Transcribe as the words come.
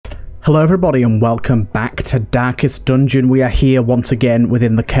Hello everybody and welcome back to Darkest Dungeon. We are here once again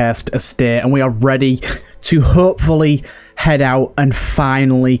within the Cursed Estate and we are ready to hopefully head out and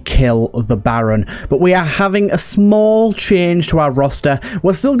finally kill the Baron. But we are having a small change to our roster.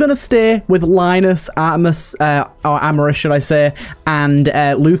 We're still going to stay with Linus, Artemis, or Amaris should I say, and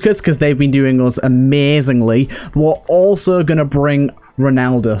Lucas because they've been doing us amazingly. We're also going to bring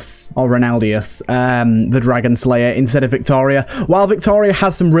Ronaldius, the Dragon Slayer, instead of Victoria. While Victoria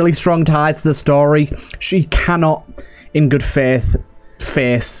has some really strong ties to the story, she cannot, in good faith,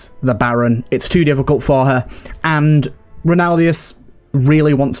 face the Baron. It's too difficult for her, and Ronaldius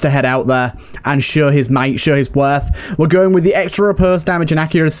really wants to head out there and show his might, show his worth. We're going with the extra repulse damage and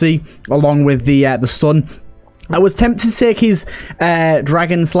accuracy, along with the sun. I was tempted to take his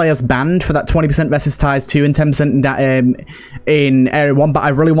Dragon Slayer's band for that 20% versus ties 2 and 10% in area 1, but I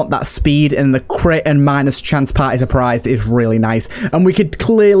really want that speed, and the crit and minus chance party surprised is really nice. And we could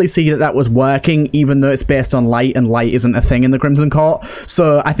clearly see that that was working, even though it's based on light, and light isn't a thing in the Crimson Court.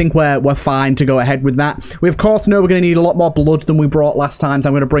 So I think we're fine to go ahead with that. We of course know we're going to need a lot more blood than we brought last time, so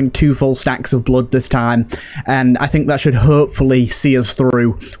I'm going to bring 2 full stacks of blood this time, and I think that should hopefully see us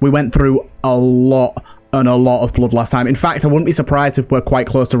through. We went through a lot of blood last time. In fact, I wouldn't be surprised if we're quite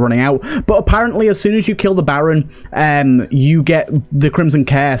close to running out. But apparently, as soon as you kill the Baron, you get the Crimson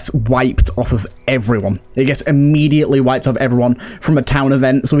Curse wiped off of everyone. It gets immediately wiped off everyone from a town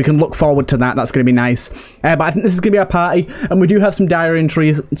event, so we can look forward to that. That's going to be nice. But I think this is going to be our party, and we do have some diary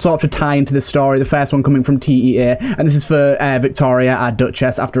entries sort of to tie into this story. The first one coming from TEA, and this is for Victoria, our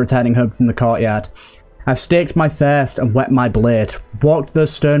Duchess, after returning home from the courtyard. I've staked my thirst and wet my blade, walked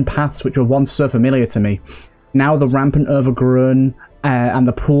those stern paths which were once so familiar to me. Now the rampant overgrown and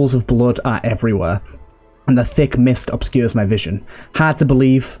the pools of blood are everywhere, and the thick mist obscures my vision. Hard to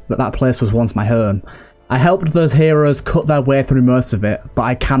believe that that place was once my home. I helped those heroes cut their way through most of it, but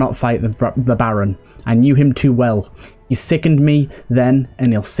I cannot fight the Baron. I knew him too well. He sickened me then,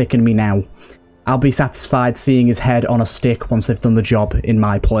 and he'll sicken me now. I'll be satisfied seeing his head on a stick once they've done the job in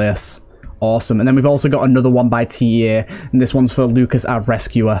my place. Awesome. And then we've also got another one by TA, and this one's for Lucas, our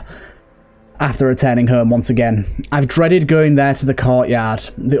rescuer, after returning home once again. I've dreaded going there to the courtyard.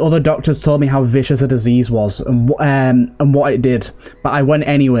 The other doctors told me how vicious a disease was and what it did, but I went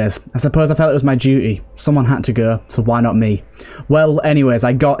anyways. I suppose I felt it was my duty. Someone had to go, so why not me? Well, anyways,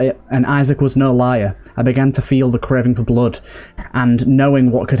 I got it, and Isaac was no liar. I began to feel the craving for blood, and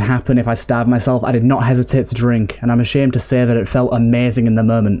knowing what could happen if I starved myself, I did not hesitate to drink, and I'm ashamed to say that it felt amazing in the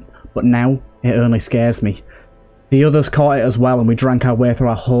moment. But now, it only scares me. The others caught it as well, and we drank our way through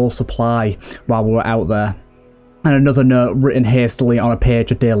our whole supply while we were out there. And another note written hastily on a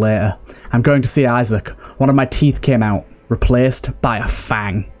page a day later. I'm going to see Isaac. One of my teeth came out, replaced by a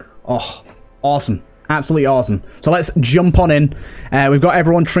fang. Oh, awesome. Absolutely awesome. So let's jump on in. We've got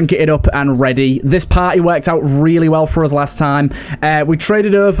everyone trinketed up and ready. This party worked out really well for us last time. We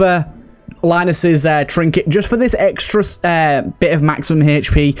traded over Linus's trinket just for this extra bit of maximum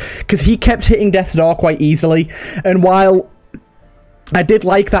HP, because he kept hitting death's door quite easily, and while I did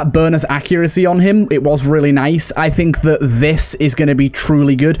like that bonus accuracy on him, it was really nice. I think that this is going to be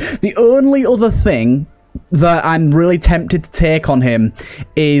truly good. The only other thing that I'm really tempted to take on him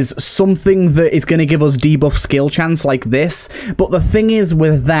is something that is going to give us debuff skill chance like this, but the thing is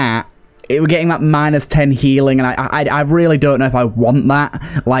with that, we're getting that minus 10 healing, and I really don't know if I want that.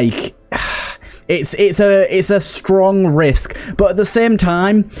 Like, it's a strong risk, but at the same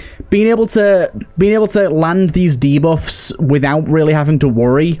time, being able to land these debuffs without really having to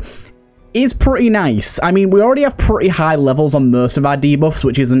worry is pretty nice. I mean, we already have pretty high levels on most of our debuffs,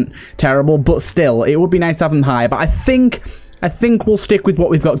 which isn't terrible, but still, it would be nice to have them higher. But I think we'll stick with what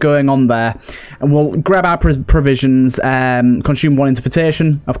we've got going on there, and we'll grab our provisions, consume 1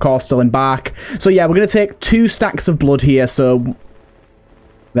 interpretation, of course, still embark. So yeah, we're going to take 2 stacks of blood here, so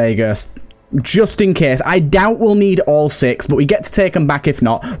there you go. Just in case. I doubt we'll need all 6, but we get to take them back if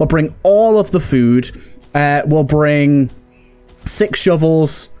not. We'll bring all of the food, we'll bring 6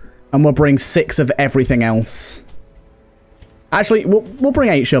 shovels, and we'll bring 6 of everything else. Actually, we'll bring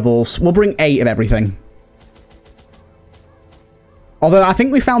 8 shovels. We'll bring 8 of everything. Although I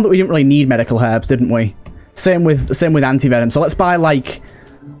think we found that we didn't really need medical herbs, didn't we? Same with anti-venom. So let's buy like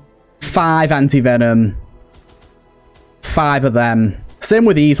 5 anti-venom, 5 of them. Same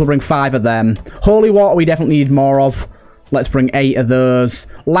with these, we'll bring 5 of them. Holy water we definitely need more of. Let's bring 8 of those.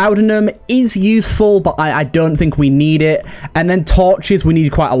 Laudanum is useful, but I don't think we need it. And then torches we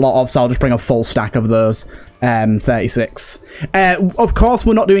need quite a lot of, so I'll just bring a full stack of those. 36. Of course,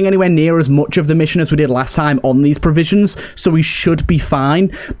 we're not doing anywhere near as much of the mission as we did last time on these provisions, so we should be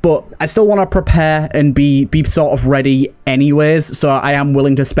fine. But I still want to prepare and be sort of ready anyways, so I am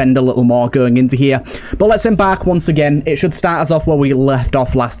willing to spend a little more going into here. But let's embark once again. It should start us off where we left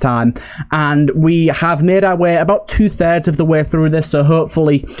off last time, and we have made our way about 2/3 of the way through this, so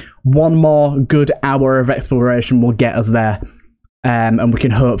hopefully one more good hour of exploration will get us there, and we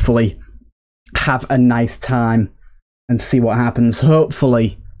can hopefully have a nice time and see what happens.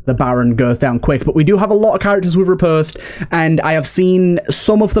 Hopefully the Baron goes down quick, but we do have a lot of characters we've reposed, and I have seen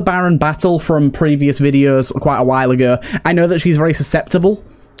some of the Baron battle from previous videos quite a while ago. I know that she's very susceptible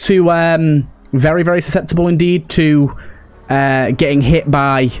to very susceptible indeed to getting hit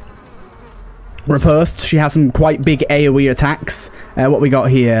by riposts. She has some quite big AoE attacks. What we got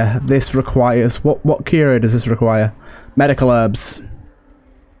here, this requires what cure does this require? Medical herbs.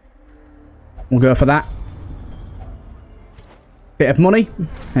 We'll go for that. Bit of money.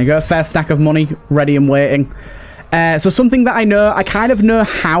 There you go. Fair stack of money ready and waiting. So something that I know, I kind of know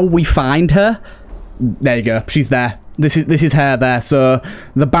how we find her. There you go. She's there. This is her there. So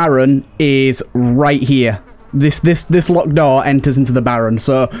the Baron is right here. This locked door enters into the Baron.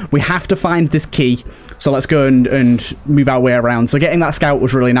 So we have to find this key. So let's go and move our way around. So getting that scout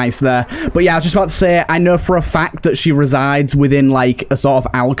was really nice there. But yeah, I was just about to say, I know for a fact that she resides within like a sort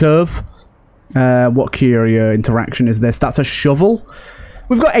of alcove. What curio interaction is this? That's a shovel.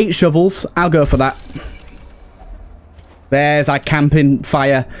 We've got 8 shovels. I'll go for that. There's our camping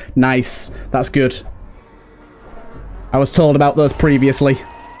fire. Nice. That's good. I was told about those previously.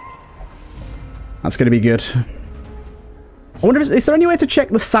 That's going to be good. I wonder, is there any way to check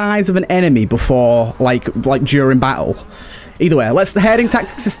the size of an enemy before, like during battle? Either way, let's heading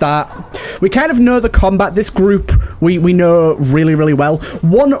tactics to start. We kind of know the combat. This group we know really, really well.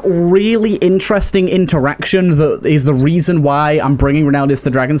 One really interesting interaction that is the reason why I'm bringing Ronaldus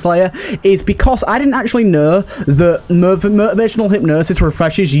the Dragon Slayer is because I didn't actually know that motivational hypnosis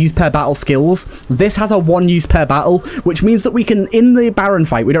refreshes use per battle skills. This has a 1 use per battle, which means that we can, in the Baron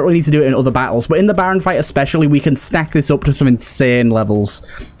fight, we don't really need to do it in other battles, but in the Baron fight especially, we can stack this up to some insane levels.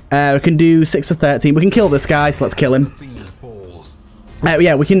 We can do 6 to 13. We can kill this guy, so let's kill him.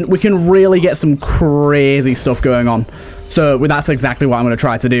 Yeah, we can really get some crazy stuff going on. So that's exactly what I'm going to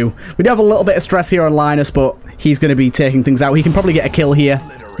try to do. We do have a little bit of stress here on Linus, but he's going to be taking things out. He can probably get a kill here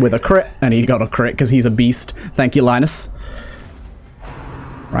with a crit, and he got a crit because he's a beast. Thank you, Linus.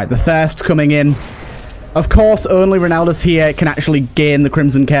 Right, the thirst's coming in. Of course, only Ronaldus here can actually gain the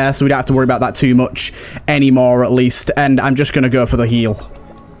Crimson Care, so we don't have to worry about that too much anymore, at least. And I'm just going to go for the heal.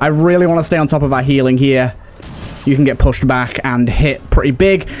 I really want to stay on top of our healing here. You can get pushed back and hit pretty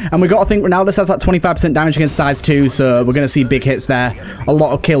big. And we got to think Ronaldus has that 25% damage against size 2, so we're going to see big hits there. A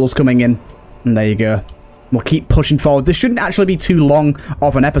lot of kills coming in. And there you go. We'll keep pushing forward. This shouldn't actually be too long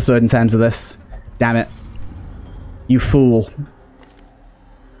of an episode in terms of this. Damn it. You fool.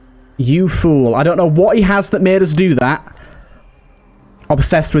 You fool. I don't know what he has that made us do that.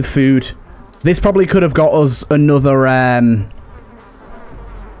 Obsessed with food. This probably could have got us another...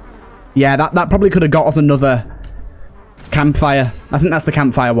 Yeah, that probably could have got us another... campfire. I think that's the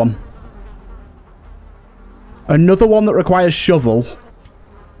campfire one. Another one that requires shovel.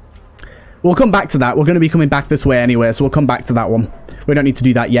 We'll come back to that. We're going to be coming back this way anyway, so we'll come back to that one. We don't need to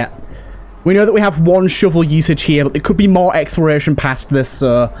do that yet. We know that we have 1 shovel usage here, but there could be more exploration past this,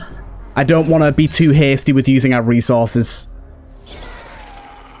 so I don't want to be too hasty with using our resources.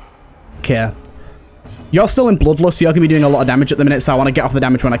 Okay. You're still in Bloodlust, so you're going to be doing a lot of damage at the minute, so I want to get off the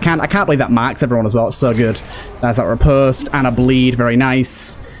damage when I can. I can't believe that marks everyone as well. It's so good. There's that riposte and a bleed. Very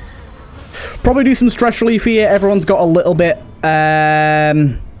nice. Probably do some stress relief here. Everyone's got a little bit.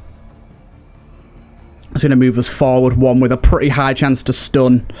 It's going to move us forward. One with a pretty high chance to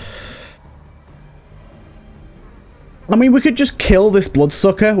stun. I mean, we could just kill this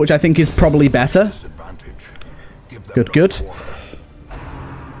Bloodsucker, which I think is probably better. Good, good.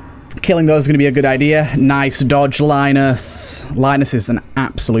 Killing those is going to be a good idea. Nice dodge, Linus. Linus is an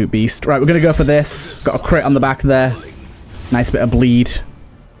absolute beast. Right, we're going to go for this. Got a crit on the back there. Nice bit of bleed.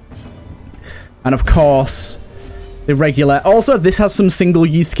 And of course, the regular... Also, this has some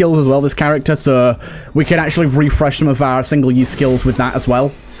single-use skills as well, this character, so we can actually refresh some of our single-use skills with that as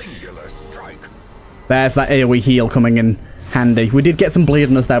well. There's that AoE heal coming in handy. We did get some bleed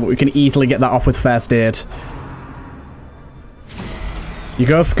on us there, but we can easily get that off with first aid. You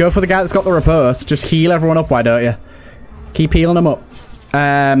go for the guy that's got the riposte. Just heal everyone up, why don't you? Keep healing them up.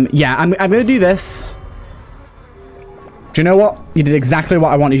 Yeah, I'm going to do this. Do you know what? You did exactly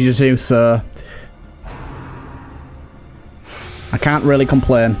what I wanted you to do, so... I can't really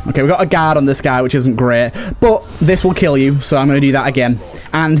complain. Okay, we've got a guard on this guy, which isn't great. But this will kill you, so I'm going to do that again.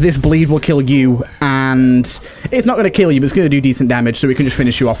 And this bleed will kill you, and... It's not going to kill you, but it's going to do decent damage, so we can just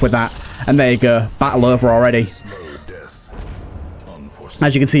finish you off with that. And there you go. Battle over already.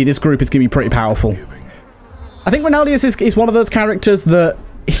 As you can see, this group is going to be pretty powerful. I think Ronaldius is one of those characters that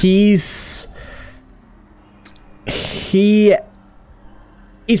he's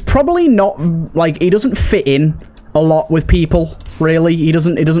probably not, like, he doesn't fit in a lot with people, really. He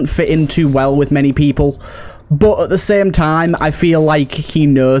doesn't fit in too well with many people. But at the same time, I feel like he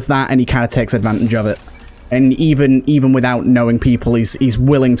knows that and he kind of takes advantage of it. And even without knowing people, he's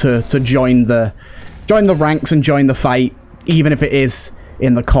willing to join the ranks and join the fight, even if it is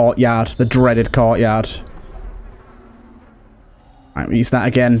in the courtyard, the dreaded courtyard. Right, we use that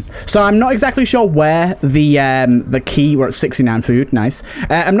again. So I'm not exactly sure where the key... We're at 69 food. Nice.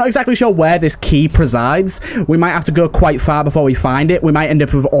 I'm not exactly sure where this key presides. We might have to go quite far before we find it. We might end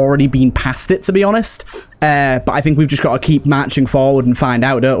up with already been past it, to be honest. But I think we've just got to keep marching forward and find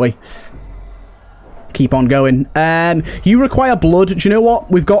out, don't we? Keep on going. You require blood. Do you know what?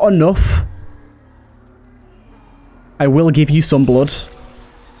 We've got enough. I will give you some blood.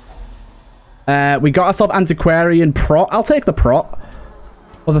 We got ourselves antiquarian prot. I'll take the prot.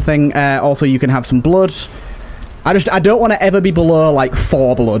 Other thing, also you can have some blood. I don't want to ever be below like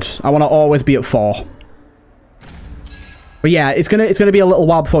 4 blood. I want to always be at 4. But yeah, it's gonna be a little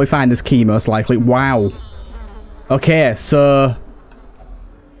while before we find this key, most likely. Wow. Okay, so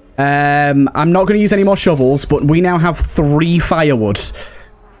I'm not going to use any more shovels, but we now have 3 firewood.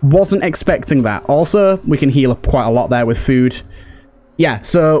 Wasn't expecting that. Also, we can heal up quite a lot there with food. Yeah,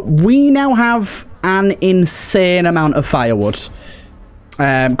 so we now have an insane amount of firewood.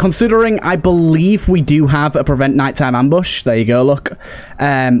 Considering I believe we do have a prevent nighttime ambush. There you go, look.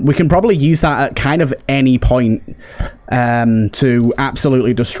 We can probably use that at kind of any point to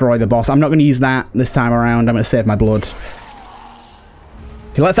absolutely destroy the boss. I'm not going to use that this time around. I'm going to save my blood.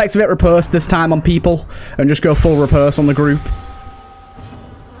 Okay, let's activate Repurse this time on people and just go full Repurse on the group.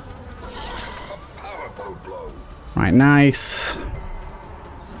 Right, nice.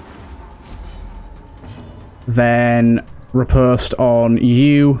 Then Repurse on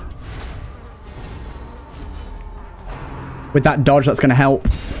you. With that dodge, that's going to help.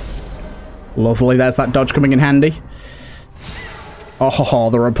 Lovely, there's that dodge coming in handy. Oh,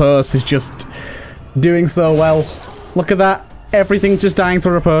 the Repurse is just doing so well. Look at that. Everything's just dying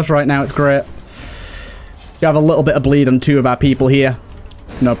to Repurse right now. It's great. You have a little bit of bleed on 2 of our people here.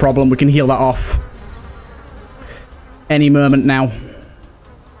 No problem. We can heal that off any moment now.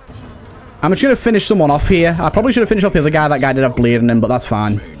 I'm just going to finish someone off here. I probably should have finished off the other guy. That guy did have bleed on him, but that's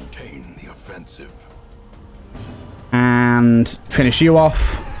fine. And finish you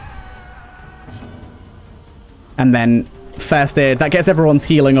off. And then first aid. That gets everyone's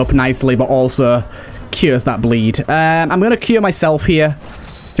healing up nicely, but also cures that bleed. I'm going to cure myself here.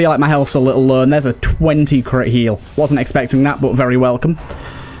 Feel like my health's a little low, and there's a 20 crit heal. Wasn't expecting that, but very welcome.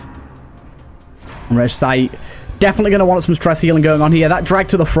 Reg sight. Definitely going to want some stress healing going on here. That drag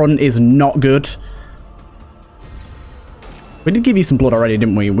to the front is not good. We did give you some blood already,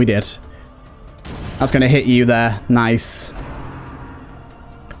 didn't we? We did. That's going to hit you there. Nice.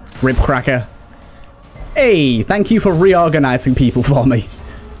 Rib cracker. Hey, thank you for reorganizing people for me.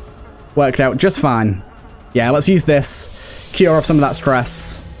 Worked out just fine. Yeah, let's use this. Cure off some of that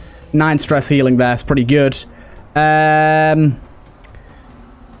stress. 9 stress healing there. It's pretty good.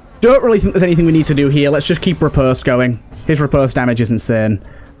 Don't really think there's anything we need to do here. Let's just keep Repurse going. His Repurse damage is insane.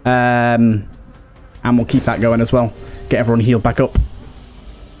 And we'll keep that going as well. Get everyone healed back up.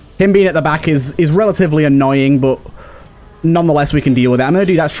 Him being at the back is relatively annoying, but nonetheless we can deal with it. I'm going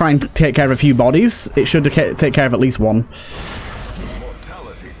to do that to try and take care of a few bodies. It should take care of at least 1.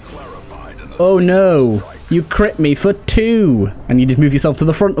 Oh no. You crit me for 2. And you did move yourself to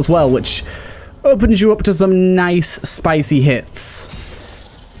the front as well, which opens you up to some nice spicy hits.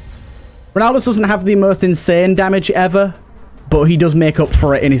 Ronaldo doesn't have the most insane damage ever, but he does make up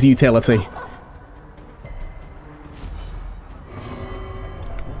for it in his utility.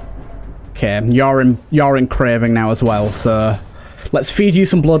 Okay, you're in craving now as well, so let's feed you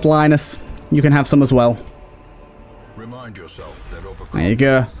some blood, Linus. You can have some as well. There you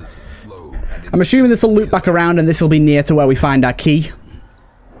go. I'm assuming this will loop back around and this will be near to where we find our key.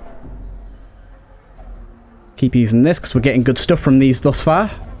 Keep using this because we're getting good stuff from these thus far.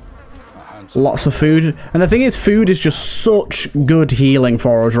 Lots of food. And the thing is, food is just such good healing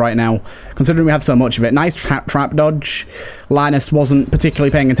for us right now, considering we have so much of it. Nice trap dodge. Linus wasn't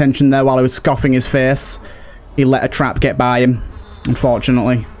particularly paying attention there while I was scoffing his face. He let a trap get by him,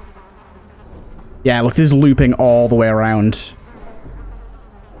 unfortunately. Yeah, look, this is looping all the way around.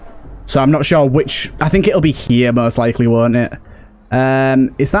 So I'm not sure which... I think it'll be here, most likely, won't it?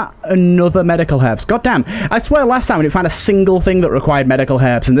 Is that another medical herbs? God damn. I swear last time we didn't find a single thing that required medical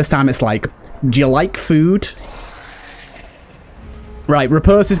herbs, and this time it's like, do you like food? Right,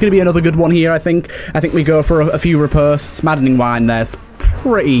 repurse is going to be another good one here, I think. I think we go for a few repurse. Maddening Wine there's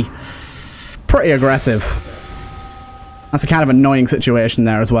pretty aggressive. That's a kind of annoying situation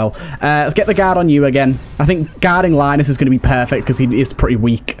there as well. Let's get the guard on you again. I think guarding Linus is going to be perfect because he is pretty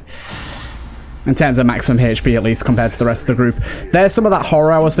weak. In terms of maximum HP, at least, compared to the rest of the group. There's some of that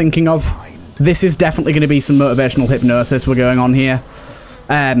horror I was thinking of. This is definitely going to be some motivational hypnosis we're going on here.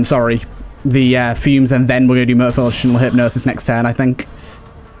 Sorry. The fumes, and then we're going to do motivational hypnosis next turn, I think.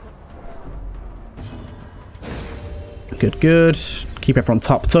 Good, good. Keep everyone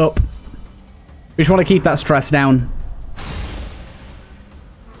topped up. We just want to keep that stress down.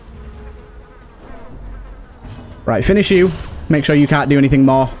 Right, finish you. Make sure you can't do anything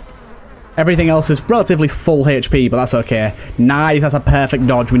more. Everything else is relatively full HP, but that's okay. Nice, that's a perfect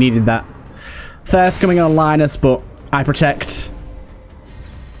dodge. We needed that. Thirst coming on Linus, but I protect.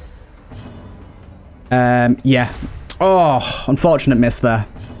 Yeah. Oh, unfortunate miss there.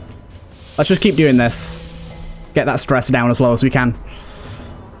 Let's just keep doing this. Get that stress down as low as we can.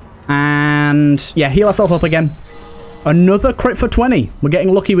 And, yeah, heal ourselves up again. Another crit for 20. We're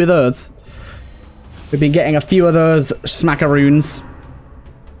getting lucky with those. We've been getting a few of those smackaroons.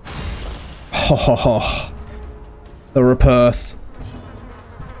 Ho ho ho. The repurse.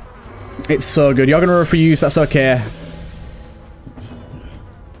 It's so good. You're going to refuse, that's okay.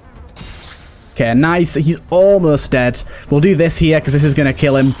 Okay, nice. He's almost dead. We'll do this here because this is going to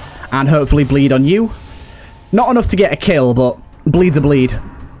kill him and hopefully bleed on you. Not enough to get a kill, but bleed's a bleed.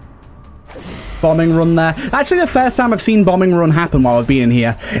 Bombing run there. Actually, the first time I've seen bombing run happen while I've been in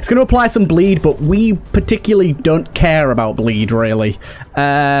here. It's going to apply some bleed, but we particularly don't care about bleed, really.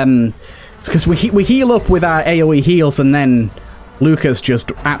 Because we heal up with our AoE heals, and then Lucas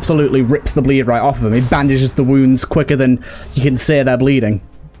just absolutely rips the bleed right off of him. He bandages the wounds quicker than you can say they're bleeding.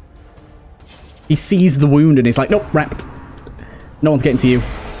 He sees the wound and he's like, nope, wrapped. No one's getting to you.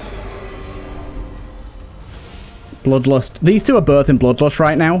 Bloodlust. These two are both in Bloodlust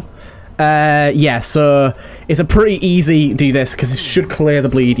right now. Yeah, so it's a pretty easy do this because it should clear the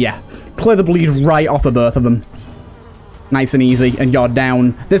bleed. Yeah, clear the bleed right off of both of them. Nice and easy, and you're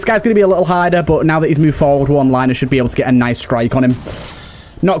down. This guy's going to be a little harder, but now that he's moved forward one liner, should be able to get a nice strike on him.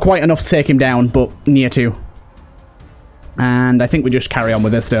 Not quite enough to take him down, but near to. And I think we just carry on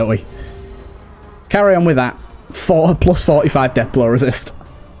with this, don't we? Carry on with that. Plus 45 death blow resist.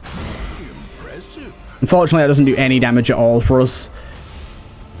 Unfortunately, that doesn't do any damage at all for us.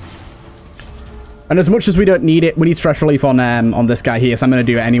 And as much as we don't need it, we need stress relief on this guy here, so I'm going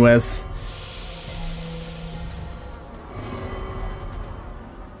to do it anyways.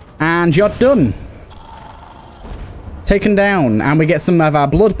 And you're done. Taken down. And we get some of our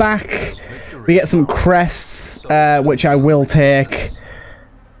blood back. We get some crests, which I will take.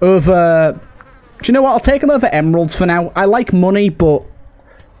 Over... Do you know what? I'll take them over emeralds for now. I like money, but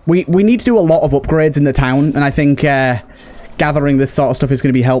we need to do a lot of upgrades in the town. And I think gathering this sort of stuff is going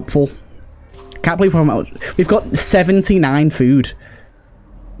to be helpful. Can't believe we've got 79 food.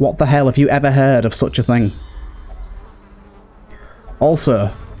 What the hell have you ever heard of such a thing?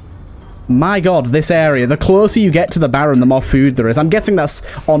 Also... My god, this area, the closer you get to the Baron, the more food there is. I'm guessing that's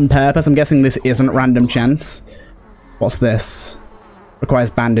on purpose. I'm guessing this isn't random chance. What's this? Requires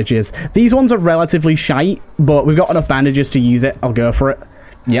bandages. These ones are relatively shite, but we've got enough bandages to use it. I'll go for it.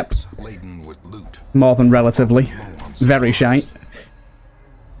 Yep. More than relatively. Very shite.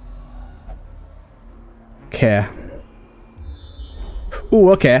 Okay.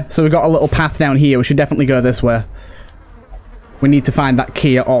 Ooh, okay. So we've got a little path down here. We should definitely go this way. We need to find that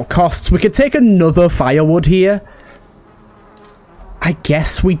key at all costs. We could take another firewood here. I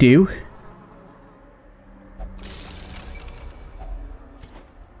guess we do.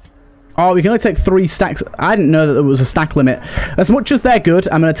 Oh, we can only take 3 stacks. I didn't know that there was a stack limit. As much as they're good,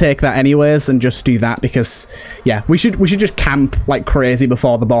 I'm going to take that anyways and just do that because, yeah, we should just camp like crazy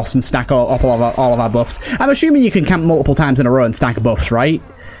before the boss and stack all of our buffs. I'm assuming you can camp multiple times in a row and stack buffs, right?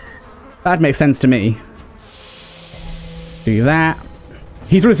 That makes sense to me. Do that.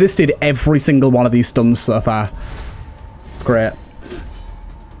 He's resisted every single one of these stuns so far. Great.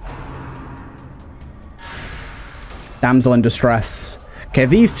 Damsel in distress. Okay,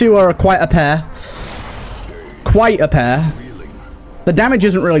 these two are quite a pair. Quite a pair. The damage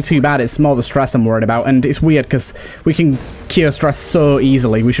isn't really too bad, it's more the stress I'm worried about. And it's weird because we can cure stress so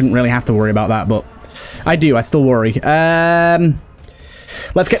easily. We shouldn't really have to worry about that, but I do. I still worry.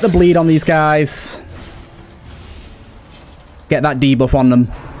 Let's get the bleed on these guys. Get that debuff on them.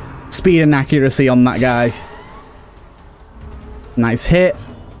 Speed and accuracy on that guy. Nice hit.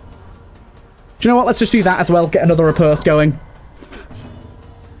 Do you know what? Let's just do that as well. Get another riposte going.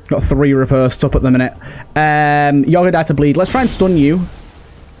 Got 3 ripostes up at the minute. You're gonna die to bleed. Let's try and stun you.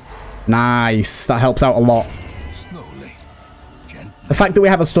 Nice. That helps out a lot. The fact that we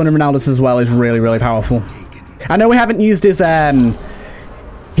have a stun in Ronaldus as well is really, really powerful. I know we haven't used his earth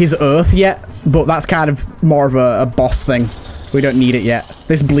yet, but that's kind of more of a boss thing. We don't need it yet.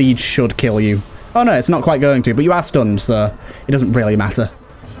 This bleed should kill you. Oh no, it's not quite going to, but you are stunned, so it doesn't really matter.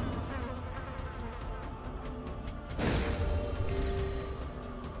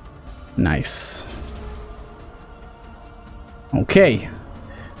 Nice. Okay.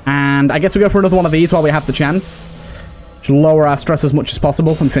 And I guess we go for another one of these while we have the chance. To lower our stress as much as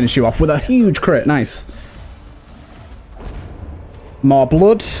possible and finish you off with a huge crit. Nice. More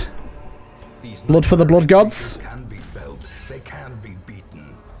blood. Blood for the blood gods.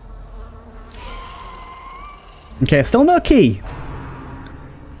 Okay, still no key.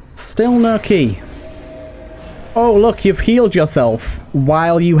 Still no key. Oh, look, you've healed yourself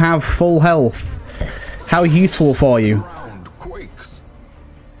while you have full health. How useful for you.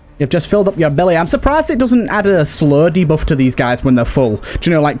 You've just filled up your belly. I'm surprised it doesn't add a slow debuff to these guys when they're full. Do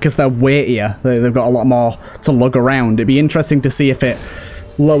you know, like, because they're weightier. They've got a lot more to lug around. It'd be interesting to see if it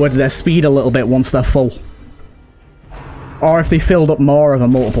lowered their speed a little bit once they're full. Or if they filled up more over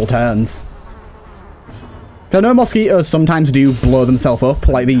multiple turns. So I know mosquitoes sometimes do blow themselves up.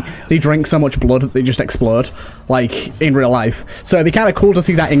 Like, they drink so much blood that they just explode. Like, in real life. So it'd be kind of cool to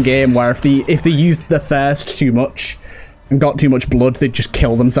see that in-game, where if they used the thirst too much and got too much blood, they'd just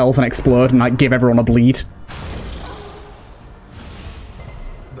kill themselves and explode and, like, give everyone a bleed.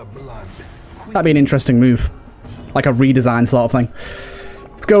 That'd be an interesting move. Like a redesign sort of thing.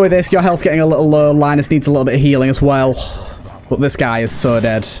 Let's go with this. Your health's getting a little low. Linus needs a little bit of healing as well. But this guy is so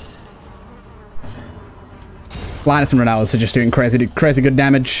dead. Linus and Ronaldus are just doing crazy good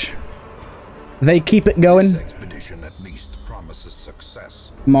damage. They keep it going.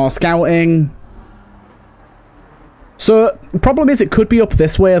 More scouting. So, the problem is it could be up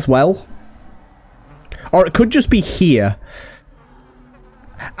this way as well. Or it could just be here.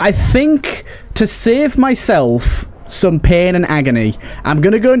 I think, to save myself some pain and agony, I'm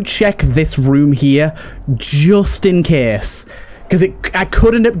going to go and check this room here, just in case. Because I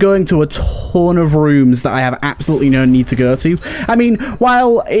could end up going to a ton of rooms that I have absolutely no need to go to. I mean,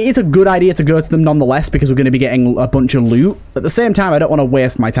 while it's a good idea to go to them nonetheless, because we're going to be getting a bunch of loot, at the same time, I don't want to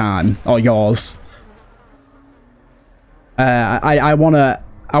waste my time, or yours. I want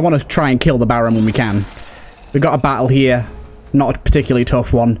to try and kill the Baron when we can. We've got a battle here, not a particularly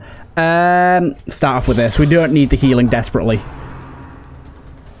tough one. Start off with this. We don't need the healing desperately.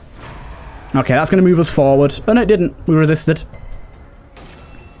 Okay, that's going to move us forward. Oh no, it didn't. We resisted.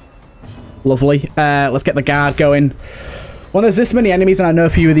 Lovely. Let's get the guard going. When there's this many enemies, and I know a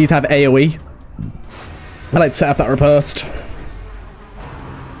few of these have AoE, I like to set up that riposte.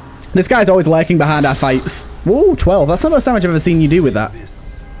 This guy's always lurking behind our fights. Whoa, 12. That's the most damage I've ever seen you do with that.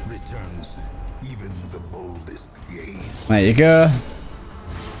 There you go.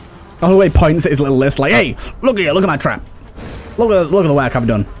 Oh, the way he points at his little list like, hey, look at my trap. Look at the work I've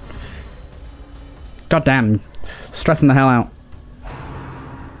done. God damn. Stressing the hell out.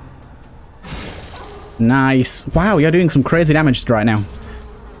 Nice. Wow, you're doing some crazy damage right now.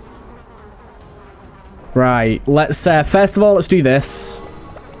 Right, let's, first of all, let's do this.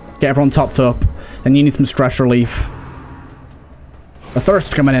 Get everyone topped up. Then you need some stress relief. The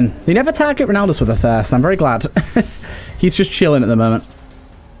thirst coming in. They never target Ronaldus with a thirst. I'm very glad. He's just chilling at the moment.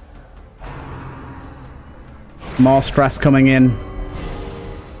 More stress coming in.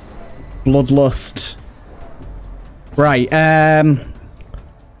 Bloodlust. Right,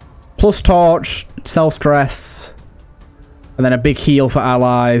 plus torch, self-stress, and then a big heal for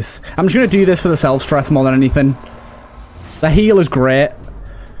allies. I'm just going to do this for the self-stress more than anything. The heal is great.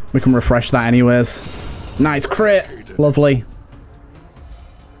 We can refresh that anyways. Nice crit. Lovely.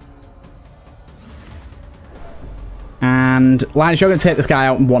 And Linus, you're going to take this guy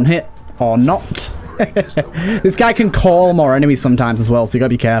out in one hit. Or not. This guy can call more enemies sometimes as well, so you got to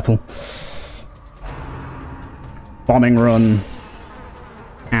be careful. Bombing run.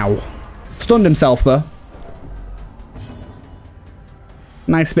 Ow. Stunned himself, though.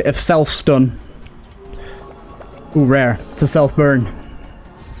 Nice bit of self-stun. Ooh, rare. It's a self-burn.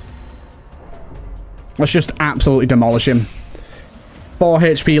 Let's just absolutely demolish him. 4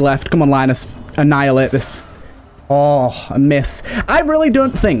 HP left. Come on, Linus. Annihilate this. Oh, a miss. I really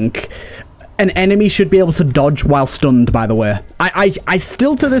don't think an enemy should be able to dodge while stunned, by the way. I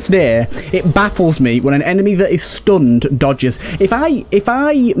still, to this day, it baffles me when an enemy that is stunned dodges. If I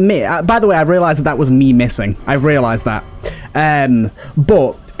miss... By the way, I realised that was me missing. I realised that.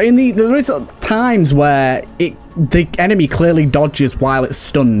 But there is times where the enemy clearly dodges while it's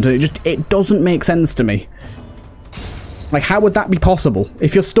stunned. It doesn't make sense to me. Like, how would that be possible?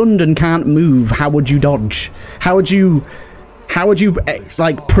 If you're stunned and can't move, how would you dodge? How would you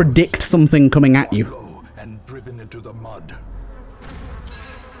like predict something coming at you? And driven into the mud.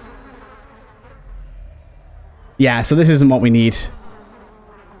 Yeah, so this isn't what we need.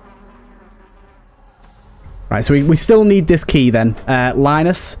 Right, so we still need this key then.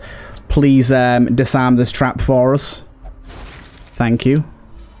 Linus, please disarm this trap for us. Thank you.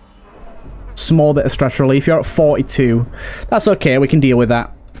 Small bit of stress relief. You're at 42. That's okay. We can deal with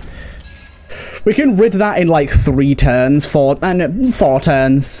that. We can rid that in like 3 turns, 4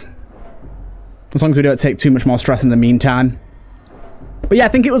 turns. As long as we don't take too much more stress in the meantime. But yeah, I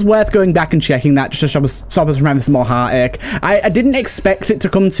think it was worth going back and checking that just to stop us from having some more heartache. I didn't expect it to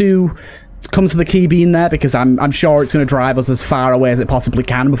come to the key being there, because I'm sure it's going to drive us as far away as it possibly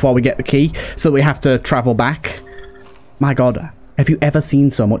can before we get the key, so that we have to travel back. My God, have you ever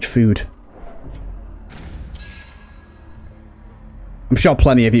seen so much food? I'm sure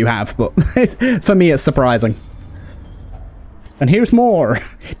plenty of you have, but for me it's surprising. And here's more.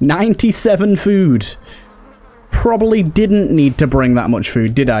 97 food. Probably didn't need to bring that much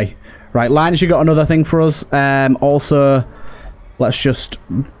food, did I? Right, Linus, you got another thing for us. Also, let's just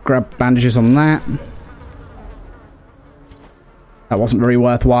grab bandages on that. That wasn't very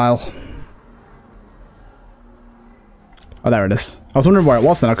worthwhile. Oh, there it is. I was wondering where it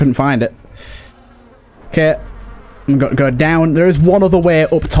was then. I couldn't find it. Okay. I'm going to go down. There is one other way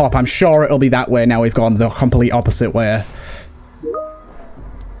up top. I'm sure it'll be that way now we've gone the complete opposite way.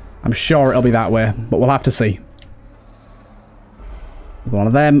 I'm sure it'll be that way, but we'll have to see. One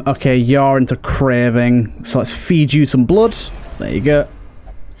of them. Okay, you're into craving. So let's feed you some blood. There you go.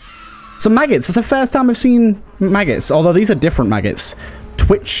 Some maggots. It's the first time I've seen maggots, although these are different maggots.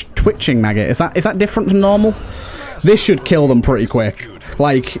 Twitching maggot. Is that different from normal? This should kill them pretty quick.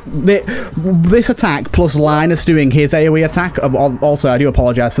 Like, this attack plus Linus doing his AoE attack. Also, I do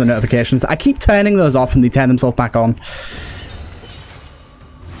apologise for the notifications. I keep turning those off and they turn themselves back on.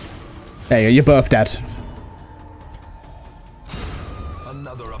 There you go, you're both dead.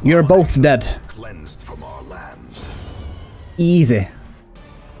 You're both dead. Cleansed from our lands. Easy.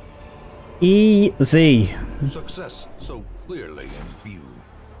 Easy. Success so clearly in view.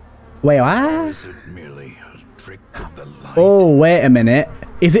 Wait, Or what? is it merely a trick of the light? Oh, wait a minute.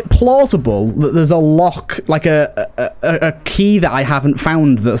 Is it plausible that there's a lock, like a key that I haven't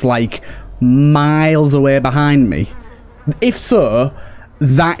found that's like miles away behind me? If so,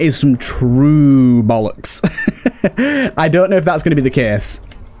 that is some true bollocks. I don't know if that's going to be the case.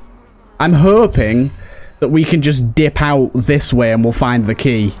 I'm hoping that we can just dip out this way and we'll find the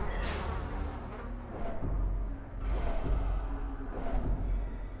key.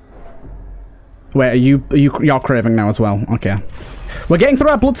 Wait, you're craving now as well? Okay. We're getting through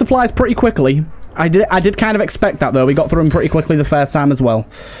our blood supplies pretty quickly. I did kind of expect that though. We got through them pretty quickly the first time as well.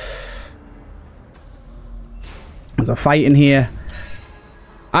 There's a fight in here.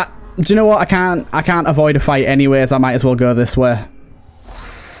 Do you know what? I can't avoid a fight anyways. I might as well go this way.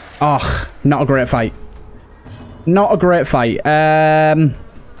 Oh, not a great fight. Not a great fight.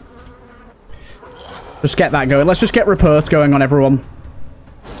 Just get that going. Let's just get reports going on everyone.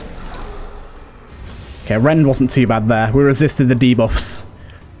 Okay, Ren wasn't too bad there. We resisted the debuffs.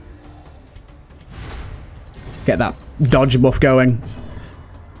 Get that dodge buff going.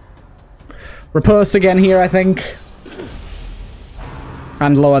 Riposte again here, I think.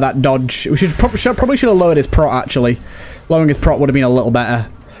 And lower that dodge. We probably should have lowered his prot, actually. Lowering his prot would have been a little better.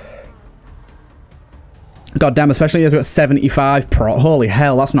 God damn, especially as he's got 75 prot. Holy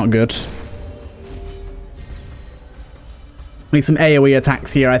hell, that's not good. Need some AoE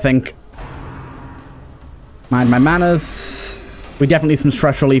attacks here, I think. Mind my manners. We definitely need some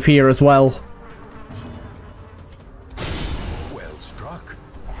stress relief here as well. Well struck.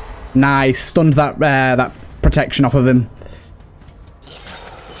 Nice. Stunned that protection off of him.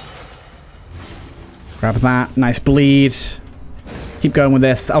 Grab that. Nice bleed. Keep going with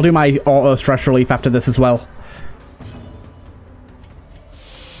this. I'll do my auto stress relief after this as well.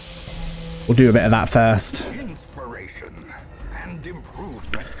 We'll do a bit of that first. Inspiration and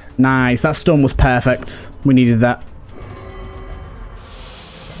improvement. Nice. That stun was perfect. We needed that.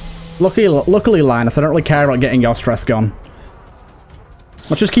 Luckily, Linus, I don't really care about getting your stress gone.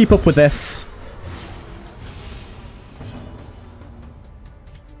 Let's just keep up with this.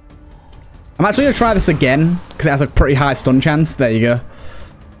 I'm actually going to try this again, because it has a pretty high stun chance. There you go.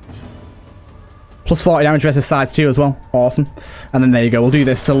 Plus 40 damage versus size 2 as well. Awesome. And then there you go. We'll do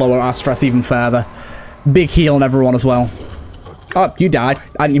this to lower our stress even further. Big heal on everyone as well. Oh, you died.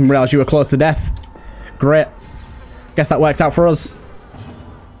 I didn't even realize you were close to death. Great. Guess that works out for us.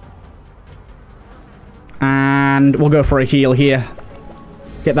 And we'll go for a heal here.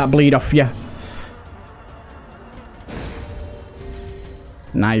 Get that bleed off you.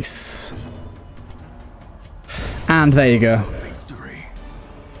 Nice. And there you go. Victory.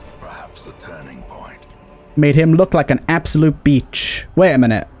 Perhaps the turning point. Made him look like an absolute beach. Wait a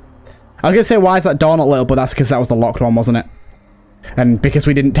minute. I was going to say, why is that door not lit up? But that's because that was the locked one, wasn't it? And because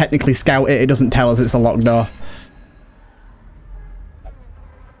we didn't technically scout it, it doesn't tell us it's a locked door.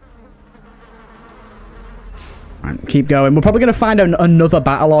 Right, keep going. We're probably going to find another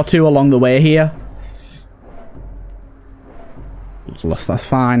battle or two along the way here. That's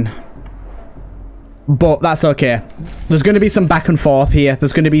fine. But that's okay. There's going to be some back and forth here.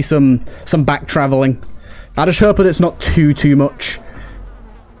 There's going to be some back traveling. I just hope that it's not too much.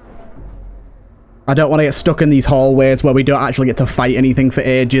 I don't want to get stuck in these hallways where we don't actually get to fight anything for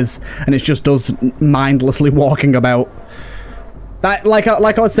ages, and it's just us mindlessly walking about. That, like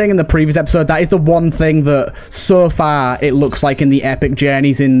I was saying in the previous episode, that is the one thing that so far it looks like in the epic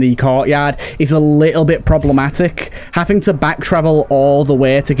journeys in the courtyard is a little bit problematic. Having to back travel all the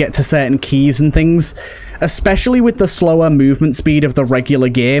way to get to certain keys and things, especially with the slower movement speed of the regular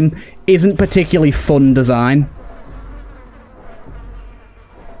game, isn't particularly fun design.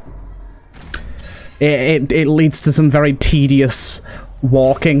 It leads to some very tedious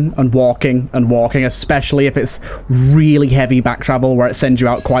walking, especially if it's really heavy back travel where it sends you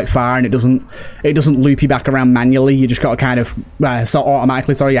out quite far and it doesn't loop you back around manually. You just got to kind of so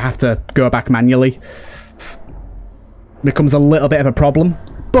automatically, sorry, you have to go back manually. Becomes a little bit of a problem,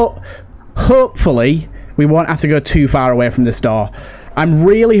 but hopefully we won't have to go too far away from this door. I'm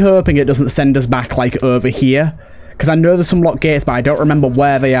really hoping it doesn't send us back like over here, because I know there's some locked gates, but I don't remember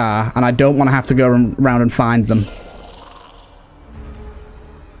where they are, and I don't want to have to go around and find them.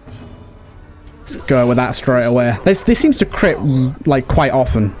 Let's go with that straight away. This seems to crit, like, quite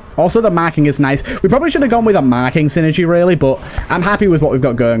often. Also, the marking is nice. We probably should have gone with a marking synergy, really, but I'm happy with what we've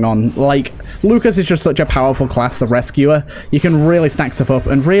got going on. Like, Lucas is just such a powerful class, the Rescuer. You can really stack stuff up,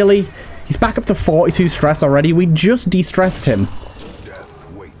 and really, he's back up to 42 stress already. We just de-stressed him.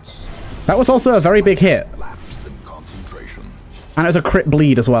 That was also a very big hit. And it was a crit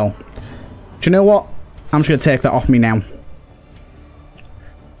bleed as well. Do you know what? I'm just going to take that off me now.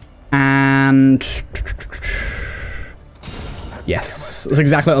 And... yes, that's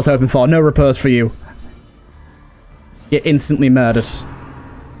exactly what I was hoping for. No repose for you. You're instantly murdered.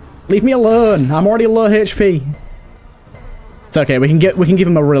 Leave me alone. I'm already low HP. It's okay. We can give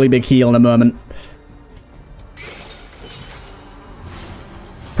him a really big heal in a moment.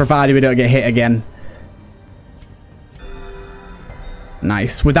 Provided we don't get hit again.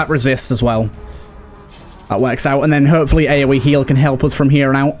 Nice. With that resist as well. That works out. And then hopefully AoE heal can help us from here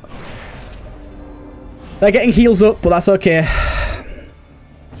on out. They're getting heals up, but that's okay.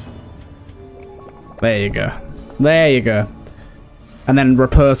 There you go. There you go. And then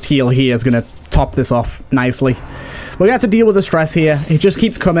reposed heal here is going to top this off nicely. We're going to have to deal with the stress here. It just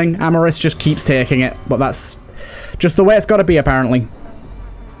keeps coming. Amaris just keeps taking it. But that's just the way it's got to be, apparently.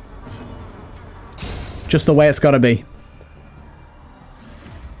 Just the way it's got to be.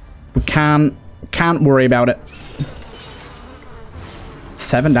 We can't worry about it.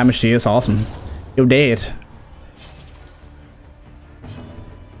 7 damage to you. It's awesome. You're dead.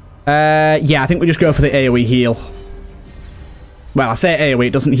 Yeah, I think we just go for the AoE heal. Well, I say AoE,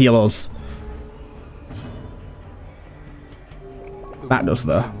 it doesn't heal us. That does,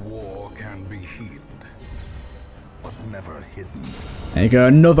 though. War can be healed, but never hidden. There you go,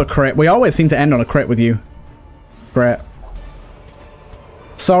 another crit. We always seem to end on a crit with you. Great.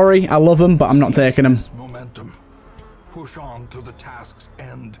 Sorry, I love them, but I'm not taking them. Momentum. Push on to the task's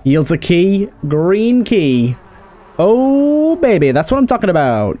end. Yields a key. Green key. Oh, baby. That's what I'm talking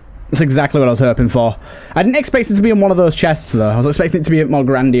about. That's exactly what I was hoping for. I didn't expect it to be in one of those chests, though. I was expecting it to be a bit more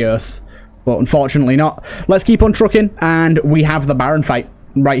grandiose. But unfortunately not. Let's keep on trucking. And we have the Baron fight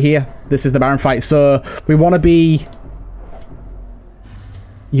right here. This is the Baron fight. So we want to be...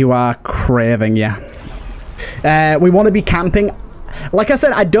 You are craving, yeah. We want to be camping... Like I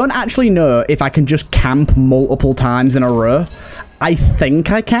said, I don't actually know if I can just camp multiple times in a row. I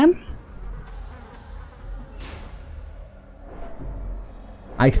think I can.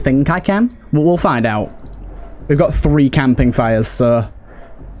 I think I can. We'll find out. We've got 3 camping fires, so...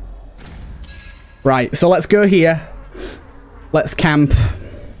 Right, so let's go here. Let's camp.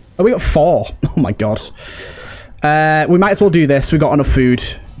 Oh, we got 4. Oh my god. We might as well do this. We got enough food.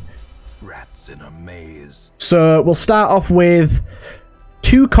 Rats in a maze. So we'll start off with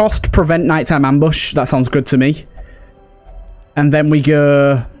 2 cost prevent nighttime ambush. That sounds good to me. And then we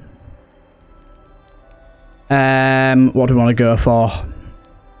go... what do we want to go for?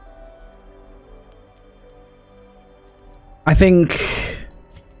 I think...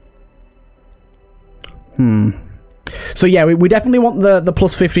 So yeah, we definitely want the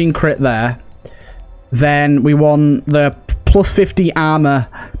plus 15 crit there. Then we want the plus 50 armor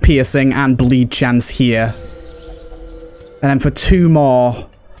piercing and bleed chance here. And then for 2 more,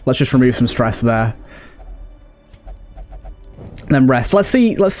 let's just remove some stress there. And then rest. Let's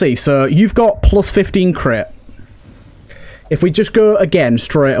see. So you've got plus 15 crit. If we just go again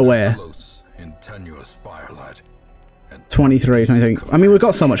straight away. 23, 23. I mean, we've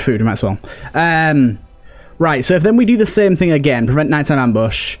got so much food, we might as well. Right, so if then we do the same thing again, prevent nighttime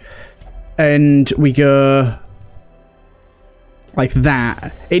ambush, and we go like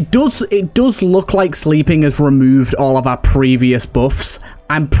that, it does look like sleeping has removed all of our previous buffs.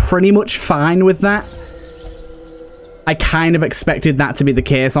 I'm pretty much fine with that. I kind of expected that to be the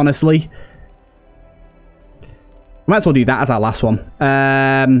case, honestly. We might as well do that as our last one.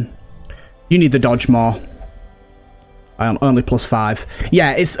 You need the dodge more. Only plus 5.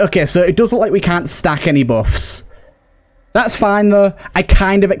 Yeah, it's okay, so it does look like we can't stack any buffs. That's fine, though. I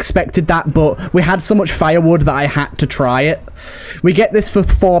kind of expected that, but we had so much firewood that I had to try it. We get this for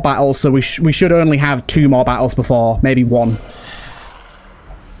 4 battles, so we should only have 2 more battles before, maybe 1.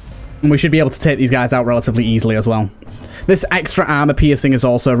 And we should be able to take these guys out relatively easily as well. This extra armor piercing is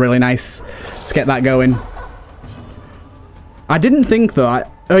also really nice. Let's get that going. I didn't think, though...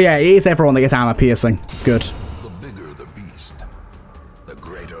 oh, yeah, it is everyone that gets armor piercing. Good.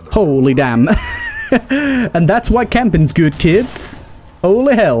 Holy damn. And that's why camping's good, kids.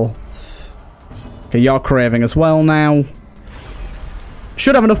 Holy hell. Okay, you're craving as well now.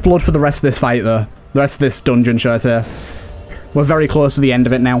 Should have enough blood for the rest of this fight, though. The rest of this dungeon, should I say. We're very close to the end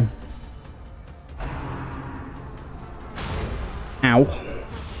of it now. Ow.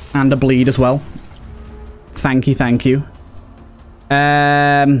 And a bleed as well. Thank you, thank you.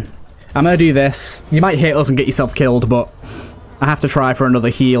 I'm gonna do this. You might hit us and get yourself killed, but... I have to try for another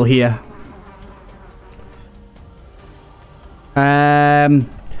heal here.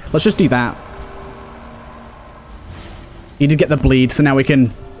 Let's just do that. You did get the bleed, so now we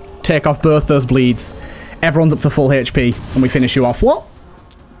can take off both those bleeds. Everyone's up to full HP, and we finish you off. What?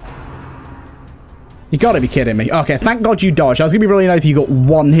 You gotta be kidding me. Okay, thank God you dodged. I was gonna be really nice if you got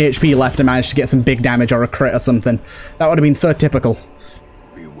 1 HP left and managed to get some big damage or a crit or something. That would have been so typical.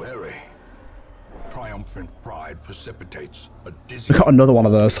 Precipitates a we got another one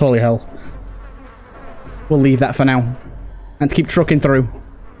of those. Holy hell. We'll leave that for now. And to keep trucking through.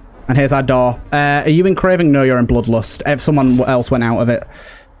 And here's our door. Are you in Craving? No, you're in Bloodlust. If someone else went out of it.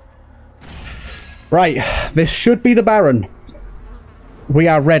 Right. This should be the Baron. We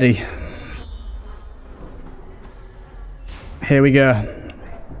are ready. Here we go.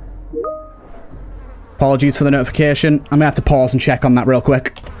 Apologies for the notification. I'm gonna have to pause and check on that real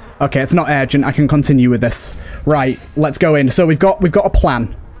quick. Okay, it's not urgent. I can continue with this. Right, let's go in. So we've got a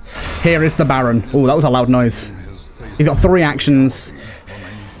plan. Here is the Baron. Oh, that was a loud noise. He's got 3 actions.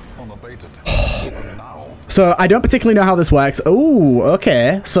 So I don't particularly know how this works. Oh,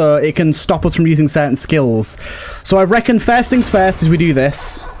 okay. So it can stop us from using certain skills. So I reckon first things first is we do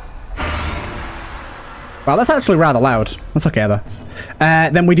this. Wow, that's actually rather loud. That's okay, though.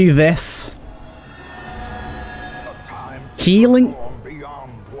 Then we do this. Healing...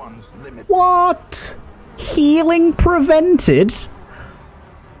 What? Healing prevented?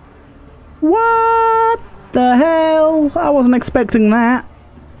 What the hell? I wasn't expecting that.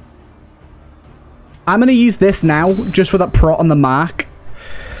 I'm going to use this now, just for that prot on the mark.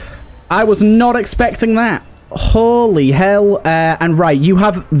 I was not expecting that. Holy hell. And right, you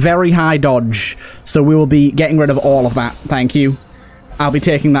have very high dodge, so we will be getting rid of all of that. Thank you. I'll be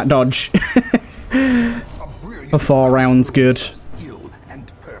taking that dodge. For 4 rounds, good.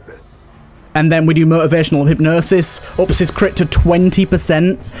 And then we do Motivational Hypnosis, ups his crit to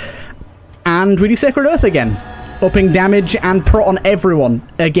 20%. And we do Sacred Earth again, upping damage and prot on everyone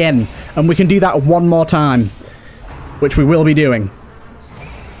again. And we can do that 1 more time, which we will be doing.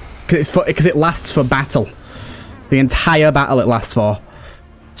 Because it lasts for battle. The entire battle it lasts for.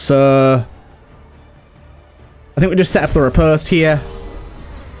 So... I think we just set up the riposte here.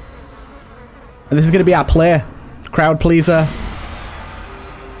 And this is going to be our play. Crowd pleaser.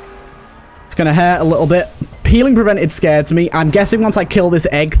 It's going to hurt a little bit. Healing prevented scares me. I'm guessing once I kill this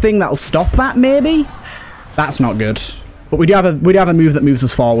egg thing, that'll stop that, maybe? That's not good. But we do have a move that moves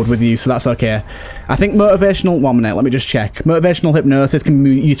us forward with you, so that's okay. I think motivational... 1 minute, let me just check. Motivational hypnosis can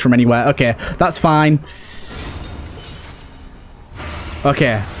be used from anywhere. Okay, that's fine.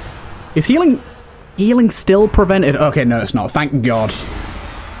 Okay. Is healing still prevented? Okay, no, it's not. Thank God.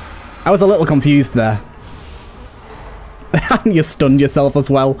 I was a little confused there. You stunned yourself as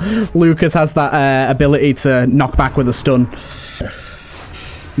well. Lucas has that ability to knock back with a stun.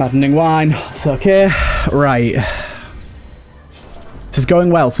 Maddening wine. It's okay. Right. This is going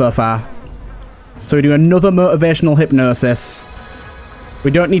well so far. So we do another motivational hypnosis.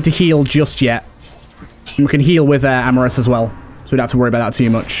 We don't need to heal just yet. And we can heal with Amorous as well. So we don't have to worry about that too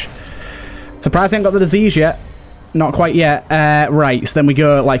much. Surprised I haven't got the disease yet. Not quite yet. Right, so then we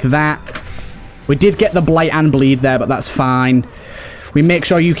go like that. We did get the Blight and Bleed there, but that's fine. We make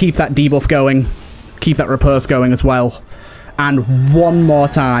sure you keep that debuff going. Keep that repulse going as well. And one more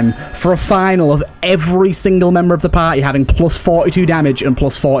time, for a final of every single member of the party having plus 42 damage and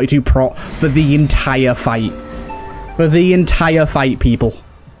plus 42 prot for the entire fight. For the entire fight, people.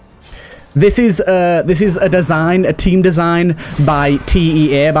 This is a team design by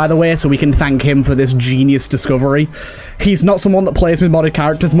TEA, by the way, so we can thank him for this genius discovery. He's not someone that plays with modded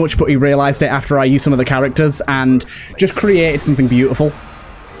characters much, but he realised it after I used some of the characters and just created something beautiful.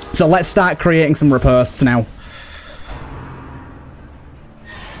 So let's start creating some riposts now.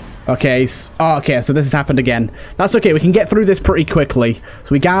 Okay, okay, so this has happened again. That's okay, we can get through this pretty quickly. So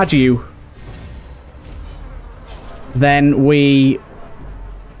we guard you. Then we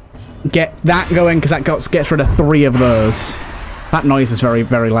get that going, because that gets rid of 3 of those. That noise is very,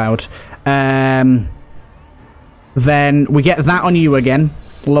 very loud. Then we get that on you again.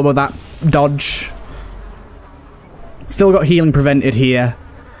 Lower that dodge. Still got healing prevented here.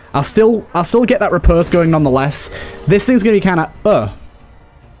 I'll still get that repulse going nonetheless. This thing's gonna be kind of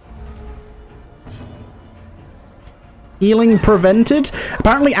healing prevented?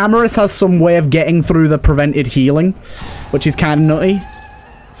 Apparently Amorous has some way of getting through the prevented healing, which is kind of nutty.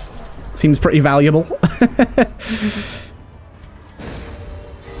 Seems pretty valuable.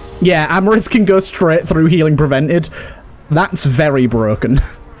 Yeah, Amorous can go straight through healing prevented. That's very broken.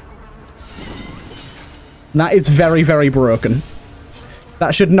 That is very, very broken.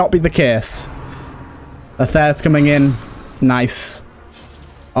 That should not be the case. Aether's coming in. Nice.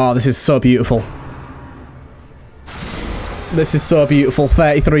 Oh, this is so beautiful. This is so beautiful.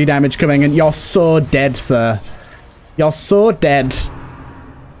 33 damage coming in. You're so dead, sir. You're so dead.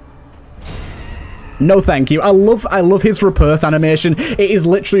 No, thank you. I love his repulse animation. It is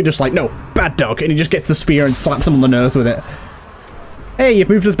literally just like, no, bad dog. And he just gets the spear and slaps him on the nose with it. Hey, you've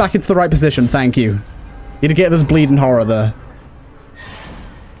moved us back into the right position. Thank you. You did get this bleeding horror there.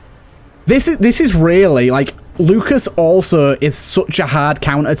 This is really, like, Lucas also is such a hard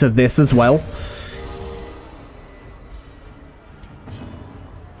counter to this as well.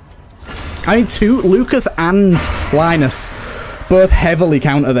 I mean, Lucas and Linus both heavily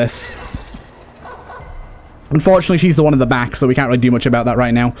counter this. Unfortunately, she's the one in the back, so we can't really do much about that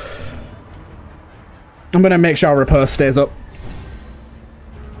right now. I'm going to make sure our repulse stays up.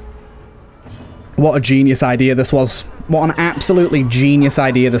 What a genius idea this was. What an absolutely genius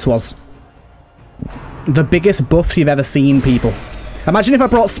idea this was. The biggest buffs you've ever seen, people. Imagine if I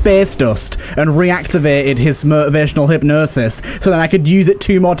brought Space Dust and reactivated his motivational hypnosis, so then I could use it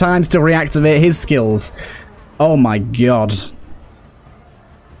 2 more times to reactivate his skills. Oh my god.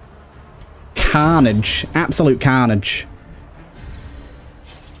 Carnage. Absolute carnage.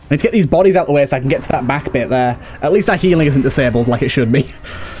 I need to get these bodies out the way so I can get to that back bit there. At least our healing isn't disabled like it should be.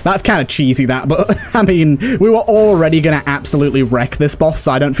 That's kind of cheesy, that, but I mean, we were already going to absolutely wreck this boss,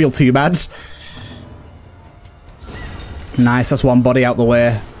 so I don't feel too bad. Nice, that's 1 body out the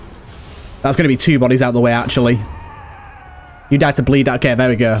way. That's going to be 2 bodies out the way, actually. You died to bleed. Okay, there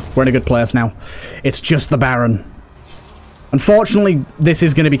we go. We're in a good place now. It's just the Baron. Unfortunately, this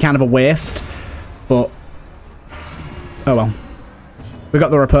is going to be kind of a waste, but... oh well. We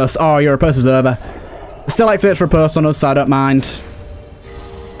got the repulse. Oh, your repulse is over. Still activates repulse on us, so I don't mind.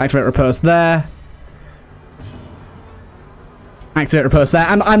 Activate repulse there. Activate repulse there.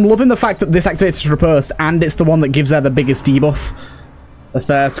 I'm loving the fact that this activates repulse, and it's the one that gives her the biggest debuff. The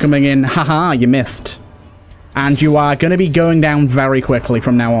third's coming in. Haha, you missed. And you are going to be going down very quickly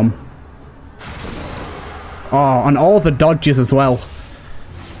from now on. Oh, and all the dodges as well.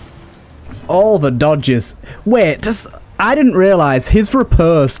 All the dodges. Wait, I didn't realise his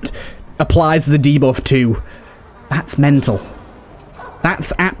riposte applies the debuff too. That's mental.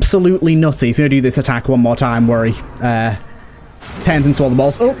 That's absolutely nutty. He's going to do this attack 1 more time, worry. Turns into all the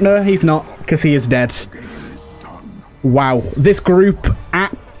balls. Oh, no, he's not, because he is dead. Wow. This group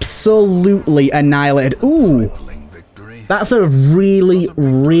absolutely annihilated. Ooh. That's a really,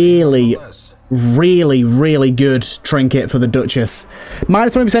 really, really, really good trinket for the Duchess.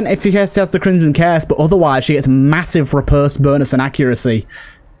 Minus 20% if she has the Crimson Curse, but otherwise she gets massive riposte bonus and accuracy.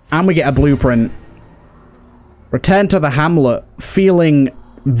 And we get a blueprint. Return to the Hamlet, feeling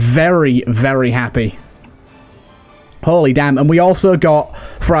very, very happy. Holy damn. And we also got,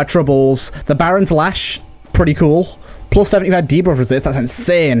 for our troubles, the Baron's Lash. Pretty cool. Plus 75 debuff resist. That's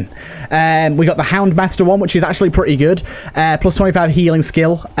insane. We got the Houndmaster one, which is actually pretty good. Plus 25 healing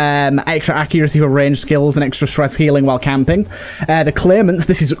skill. Extra accuracy for ranged skills and extra stress healing while camping. The Claimants.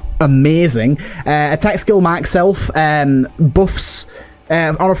 This is amazing. Attack skill max self. Buffs.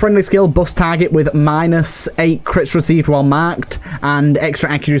 On a friendly skill, buffs target with -8 crits received while marked, and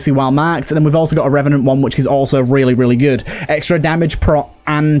extra accuracy while marked. And then we've also got a Revenant one, which is also really, really good. Extra damage, pro,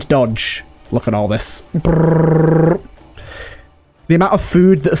 and dodge. Look at all this. Brrr. The amount of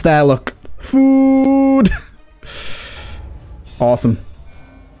food that's there, look. Food! Awesome.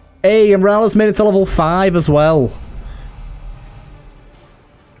 Hey, and Rala's made it to level 5 as well.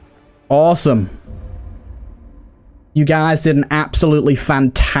 Awesome. You guys did an absolutely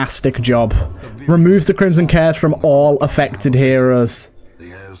fantastic job. Removes the Crimson Curse from all affected heroes.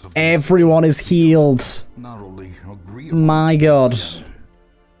 Everyone is healed. My god.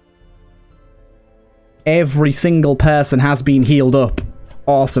 Every single person has been healed up.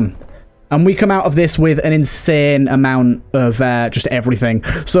 Awesome. And we come out of this with an insane amount of just everything.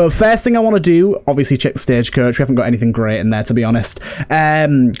 So first thing I want to do, obviously check the stagecoach. We haven't got anything great in there, to be honest.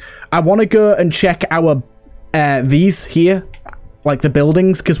 I want to go and check our these here, like the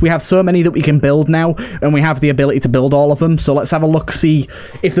buildings, because we have so many that we can build now, and we have the ability to build all of them. So let's have a look, see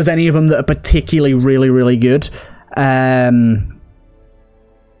if there's any of them that are particularly really, really good.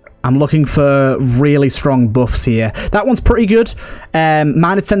 I'm looking for really strong buffs here. That one's pretty good.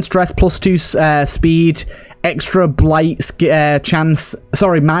 -10 stress, +2 speed, extra blight chance.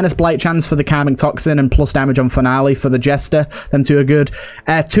 Sorry, minus blight chance for the calming toxin, and plus damage on finale for the jester. Them two are good.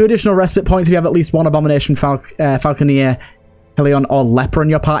 2 additional respite points if you have at least 1 abomination, falconeer, Helion, or leper in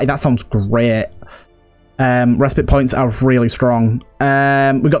your party. That sounds great. Respite points are really strong.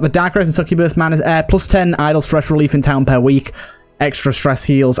 We got the Dark Race and Succubus, +10 idle stress relief in town per week. Extra stress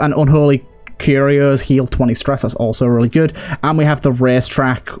heals, and Unholy Curios heal 20 stress. That's also really good. And we have the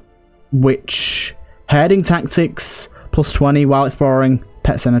racetrack, which herding tactics +20 while exploring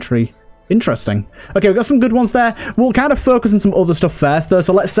pet cemetery. Interesting. Okay, we've got some good ones there. We'll kind of focus on some other stuff first, though.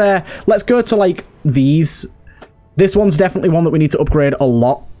 So let's go to like these. This one's definitely one that we need to upgrade a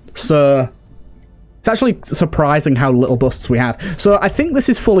lot. So it's actually surprising how little busts we have. So I think this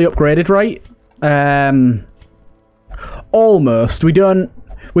is fully upgraded, right? Almost. We don't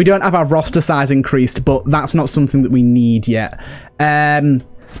have our roster size increased, but that's not something that we need yet.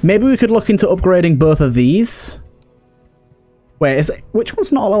 Maybe we could look into upgrading both of these. Wait, which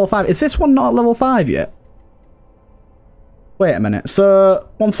one's not at level 5? Is this one not at level 5 yet? Wait a minute. So,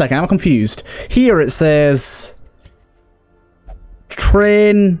 one second, I'm confused. Here it says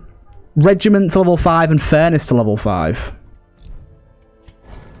train regiment to level 5 and furnace to level 5.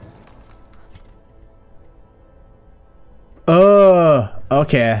 Oh,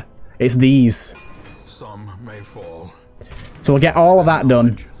 okay. It's these. Some may fall. So we'll get all of that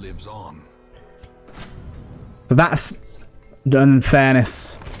done. Lives on. So that's done in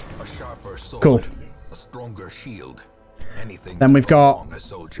fairness. A sharper sword, Cool. a stronger shield. Anything Then we've got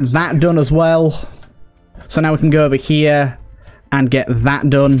that done as well. So now we can go over here and get that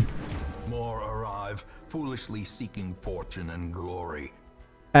done. More arrive, foolishly seeking fortune and glory.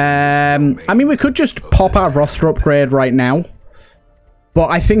 I mean, we could just pop our roster upgrade right now.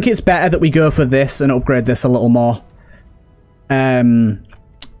 But I think it's better that we go for this and upgrade this a little more.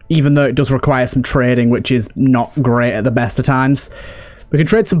 Even though it does require some trading, which is not great at the best of times. We can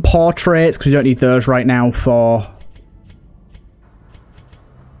trade some portraits, because we don't need those right now for...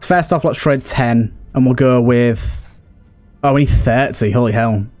 First off, let's trade 10. And we'll go with... Oh, we need 30. Holy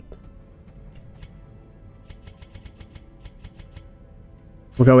hell.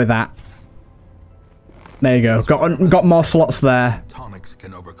 We'll go with that. There you go. Got more slots there. Tonics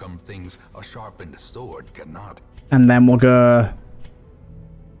can overcome things a sharpened sword cannot. And then we'll go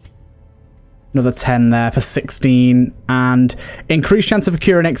another 10 there for 16. And increased chance of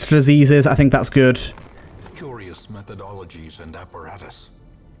curing extra diseases. I think that's good. Curious methodologies and apparatus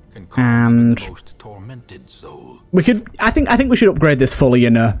can And the most tormented soul. We could. I think we should upgrade this fully. You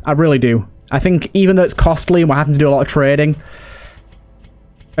know, I really do. I think even though it's costly and we're having to do a lot of trading,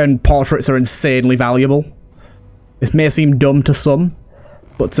 and portraits are insanely valuable. This may seem dumb to some,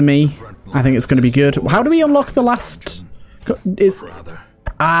 but to me, I think it's going to be good. How do we unlock the last... It's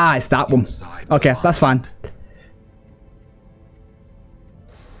that one. Okay, that's fine.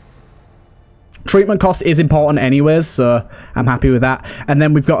 Treatment cost is important anyways, so I'm happy with that. And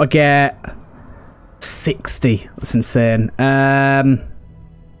then we've got to get 60. That's insane.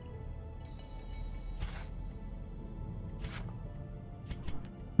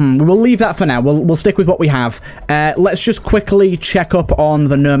 We'll leave that for now. We'll stick with what we have. Let's just quickly check up on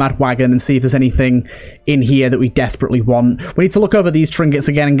the Nomad Wagon and see if there's anything in here that we desperately want. We need to look over these trinkets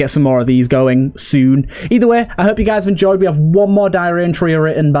again and get some more of these going soon. Either way, I hope you guys have enjoyed. We have one more diary entry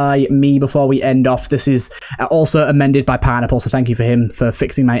written by me before we end off. This is also amended by Pineapple, so thank you for him for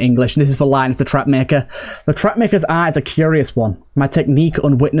fixing my English. And this is for Linus the Trapmaker. The Trapmaker's eye is a curious one. My technique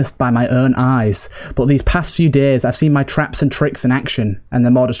unwitnessed by my own eyes. But these past few days, I've seen my traps and tricks in action, and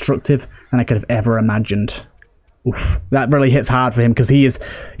they're more destructive than I could have ever imagined. Oof, that really hits hard for him because he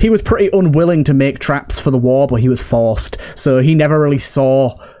was pretty unwilling to make traps for the war, but he was forced. So he never really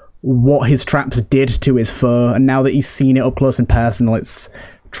saw what his traps did to his foe, and now that he's seen it up close and personal, it's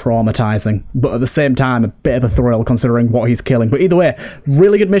traumatizing. But at the same time, a bit of a thrill considering what he's killing. But either way,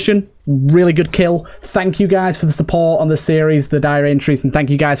 really good mission, really good kill. Thank you guys for the support on the series, the diary entries, and thank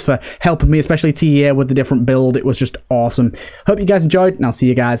you guys for helping me, especially TEA with the different build. It was just awesome. Hope you guys enjoyed, and I'll see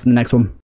you guys in the next one.